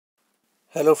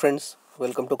Hello friends,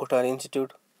 welcome to Kothari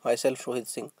Institute. Myself Rohit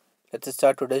Singh. Let's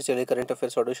start today's daily current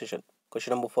affairs audio session.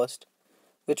 Question number first.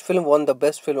 Which film won the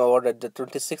Best Film Award at the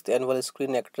 26th Annual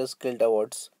Screen Actors Guild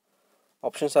Awards?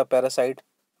 Options are Parasite,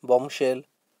 Bombshell,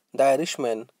 The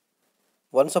Irishman,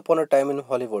 Once Upon a Time in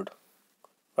Hollywood.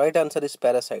 Right answer is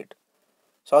Parasite.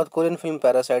 South Korean film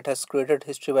Parasite has created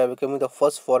history by becoming the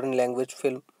first foreign language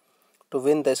film to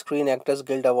win the Screen Actors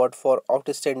Guild Award for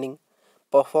outstanding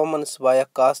performance by a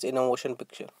cast in a motion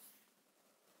picture.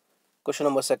 Question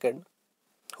number second.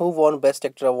 Who won Best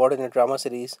Actor award in a drama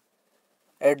series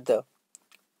at the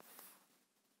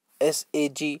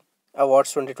SAG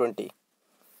Awards 2020?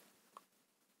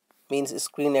 Means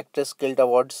Screen Actors Guild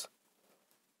Awards.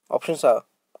 Options are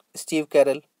Steve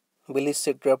Carell, Billy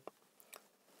Crudup,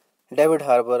 David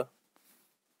Harbour,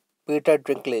 Peter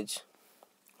Dinklage.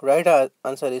 Right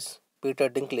answer is Peter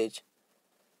Dinklage.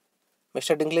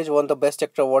 Mr. Dinklage won the Best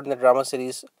Actor award in the drama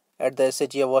series at the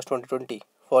SAG Awards 2020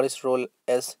 for his role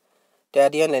as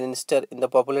Tyrion Lannister in the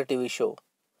popular TV show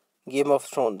Game of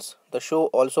Thrones. The show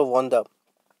also won the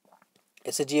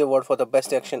SAG Award for the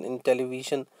Best Action in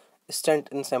Television Stunt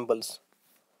Ensembles.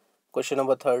 Question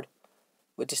number third.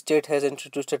 Which state has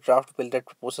introduced a draft bill that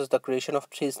proposes the creation of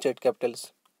three state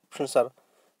capitals? Options are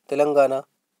Telangana,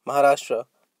 Maharashtra,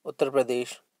 Uttar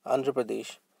Pradesh, Andhra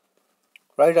Pradesh.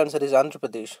 Right answer is Andhra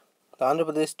Pradesh. The Andhra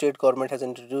Pradesh state government has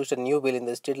introduced a new bill in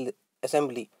the state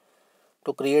assembly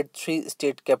to create three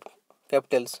state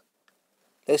capitals: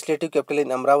 legislative capital in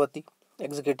Amravati,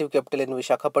 executive capital in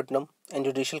Vishakhapatnam, and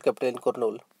judicial capital in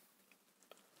Kurnool.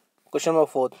 Question number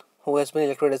fourth. Who has been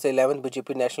elected as the 11th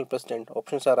BJP national president?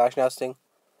 Options are Rajnath Singh,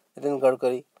 Nitin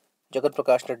Gadkari, Jagat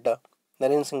Prakash Nadda,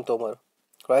 Narendra Singh Tomar.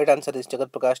 Right answer is Jagat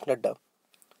Prakash Nadda.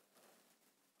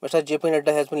 Mr. JP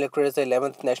Nadda has been elected as the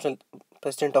 11th national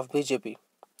president of BJP,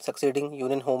 succeeding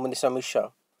Union Home Minister Amit Shah.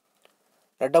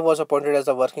 Nadda was appointed as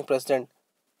the working president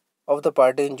of the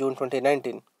party in June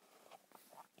 2019.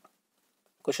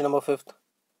 Question number fifth.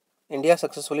 India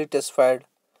successfully test fired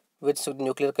which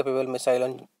nuclear capable missile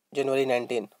on January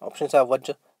 19? Options are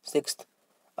Vajra 6th,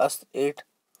 Ast 8,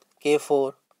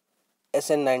 K4,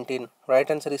 SN19.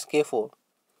 Right answer is K4.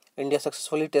 India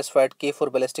successfully test fired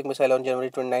K4 ballistic missile on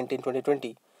January 19,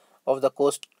 2020 off the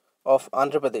coast of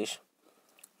Andhra Pradesh.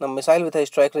 The missile with a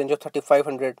strike range of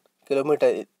 3500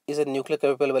 km is a nuclear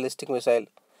capable ballistic missile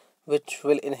which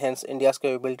will enhance India's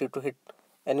capability to hit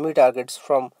enemy targets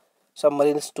from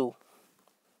submarines too.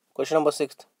 Question number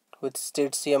 6. Which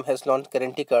state CM has launched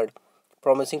guarantee card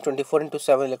promising 24 into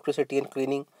 7 electricity and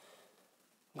cleaning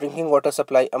drinking water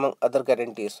supply among other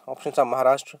guarantees? Options are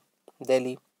Maharashtra,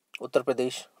 Delhi, Uttar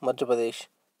Pradesh, Madhya Pradesh.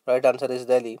 Right answer is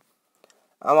Delhi.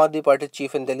 Aam Aadmi Party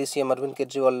chief and Delhi CM Arvind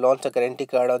Kejriwal launched a guarantee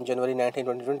card on January 19,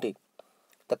 2020.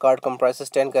 The card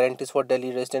comprises 10 guarantees for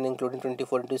Delhi residents including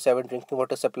 24 into 7 drinking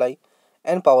water supply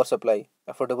and power supply,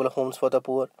 affordable homes for the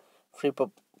poor, free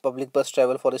public bus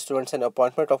travel for students and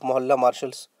appointment of Mohalla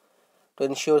marshals to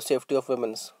ensure safety of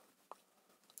women.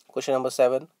 Question number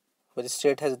 7. Which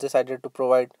state has decided to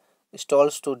provide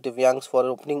stalls to Divyangs for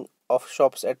opening of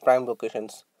shops at prime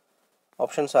locations?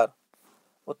 Options are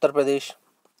Uttar Pradesh,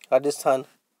 Rajasthan,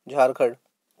 Jharkhand,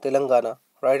 Telangana.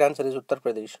 Right answer is Uttar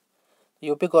Pradesh.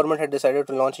 The UP government had decided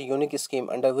to launch a unique scheme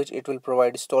under which it will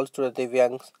provide stalls to the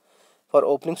Divyangs for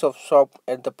openings of shop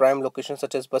at the prime locations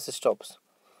such as bus stops.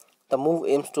 The move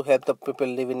aims to help the people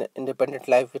live an independent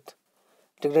life with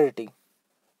dignity.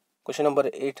 Question number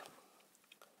 8.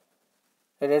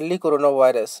 The deadly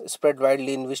coronavirus spread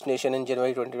widely in which nation in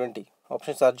January 2020?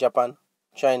 Options are Japan,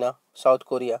 China, South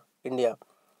Korea, India.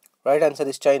 Right answer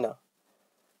is China.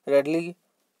 The deadly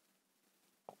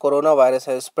coronavirus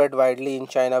has spread widely in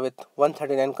China with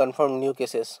 139 confirmed new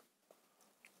cases.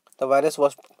 The virus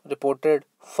was reported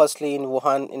firstly in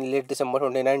Wuhan in late December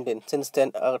 2019. Since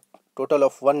then, a total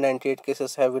of 198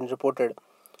 cases have been reported,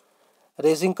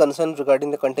 raising concern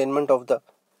regarding the containment of the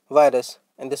virus.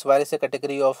 And this virus is a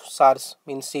category of SARS,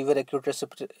 means severe acute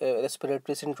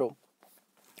respiratory syndrome.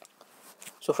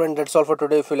 So friend, that's all for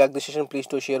today. If you like this session, please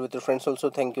do share with your friends also.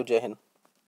 Thank you. Jai Hind.